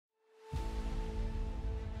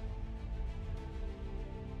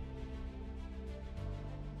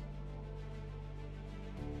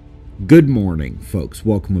Good morning, folks.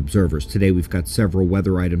 Welcome, observers. Today we've got several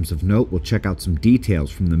weather items of note. We'll check out some details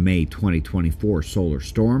from the May 2024 solar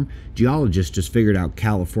storm. Geologists just figured out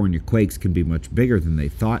California quakes can be much bigger than they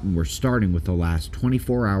thought, and we're starting with the last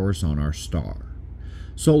 24 hours on our star.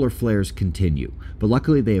 Solar flares continue, but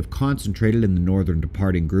luckily they have concentrated in the northern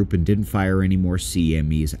departing group and didn't fire any more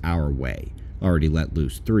CMEs our way. Already let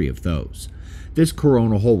loose 3 of those. This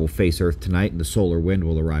coronal hole will face Earth tonight, and the solar wind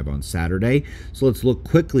will arrive on Saturday. So let's look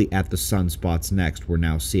quickly at the sunspots next. We're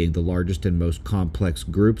now seeing the largest and most complex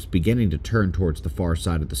groups beginning to turn towards the far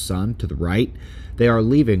side of the sun, to the right. They are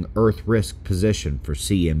leaving Earth risk position for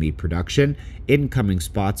CME production. Incoming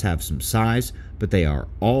spots have some size, but they are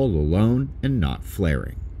all alone and not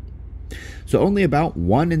flaring. So only about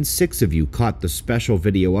 1 in 6 of you caught the special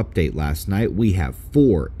video update last night. We have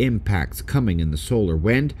 4 impacts coming in the solar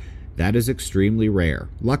wind. That is extremely rare.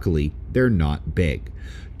 Luckily, they're not big.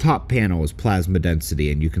 Top panel is plasma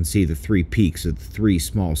density, and you can see the 3 peaks of the 3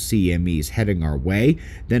 small CMEs heading our way.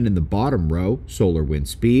 Then in the bottom row, solar wind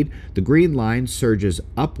speed, the green line surges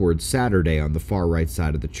upward Saturday on the far right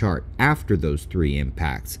side of the chart after those 3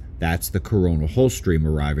 impacts. That's the coronal hole stream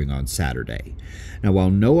arriving on Saturday. Now,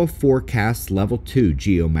 while NOAA forecasts level 2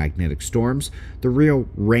 geomagnetic storms, the real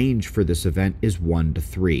range for this event is 1 to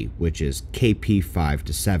 3, which is KP 5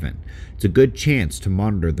 to 7. It's a good chance to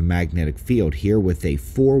monitor the magnetic field here with a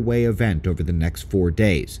 4-way event over the next 4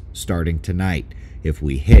 days, starting tonight. If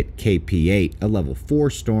we hit KP 8, a level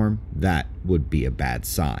 4 storm, that would be a bad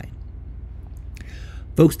sign.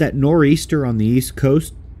 Folks, that nor'easter on the East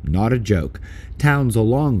Coast, not a joke. Towns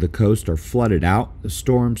along the coast are flooded out. The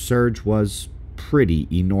storm surge was pretty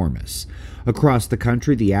enormous. Across the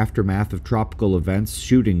country, the aftermath of tropical events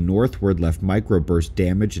shooting northward left microburst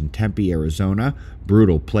damage in Tempe, Arizona.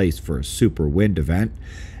 Brutal place for a super wind event.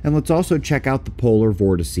 And let's also check out the polar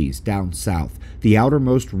vortices down south. The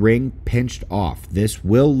outermost ring pinched off. This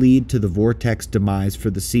will lead to the vortex demise for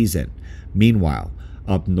the season. Meanwhile,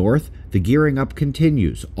 up north, the gearing up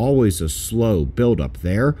continues. Always a slow build-up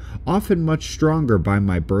there, often much stronger by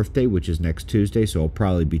my birthday, which is next Tuesday, so I'll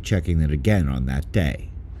probably be checking it again on that day.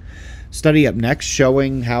 Study up next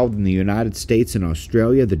showing how in the United States and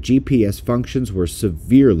Australia the GPS functions were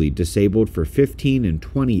severely disabled for 15 and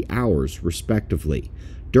 20 hours respectively.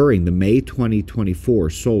 During the May 2024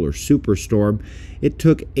 solar superstorm, it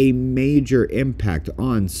took a major impact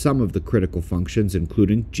on some of the critical functions,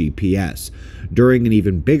 including GPS. During an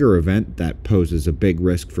even bigger event that poses a big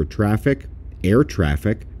risk for traffic, air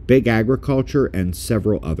traffic, big agriculture, and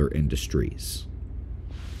several other industries.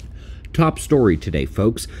 Top story today,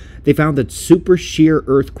 folks. They found that super shear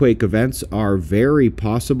earthquake events are very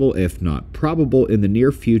possible, if not probable, in the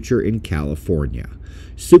near future in California.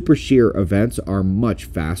 Super shear events are much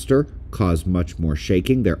faster, cause much more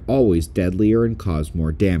shaking, they're always deadlier, and cause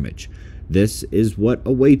more damage. This is what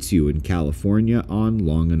awaits you in California on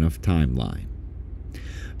Long Enough Timeline.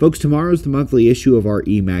 Folks, tomorrow is the monthly issue of our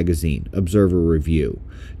e-magazine, Observer Review.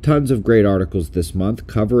 Tons of great articles this month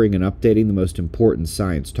covering and updating the most important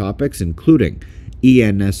science topics, including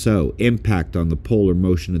ENSO, impact on the polar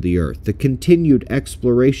motion of the Earth, the continued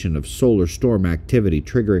exploration of solar storm activity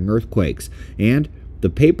triggering earthquakes, and the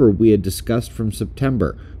paper we had discussed from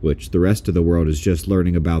September, which the rest of the world is just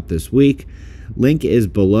learning about this week. Link is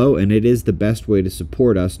below, and it is the best way to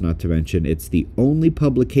support us, not to mention it's the only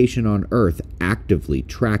publication on Earth actively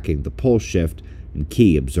tracking the pole shift and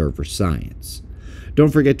key observer science. Don't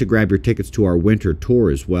forget to grab your tickets to our winter tour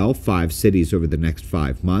as well, 5 cities over the next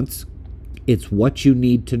 5 months. It's what you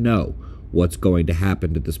need to know, what's going to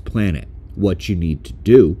happen to this planet, what you need to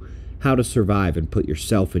do, how to survive and put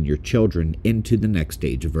yourself and your children into the next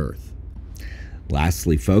stage of Earth.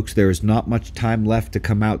 Lastly, folks, there is not much time left to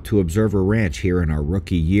come out to Observer Ranch here in our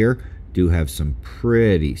rookie year. Do have some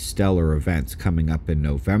pretty stellar events coming up in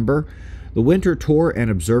November. The winter tour and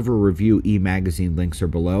Observer Review e-magazine links are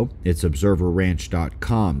below. It's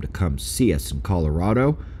observerranch.com to come see us in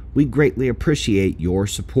Colorado. We greatly appreciate your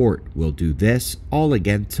support. We'll do this all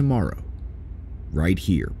again tomorrow. Right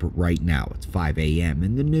here, but right now it's 5 a.m.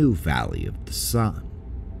 in the new Valley of the Sun.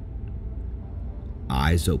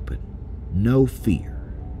 Eyes open, no fear.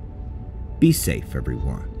 Be safe,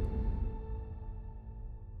 everyone.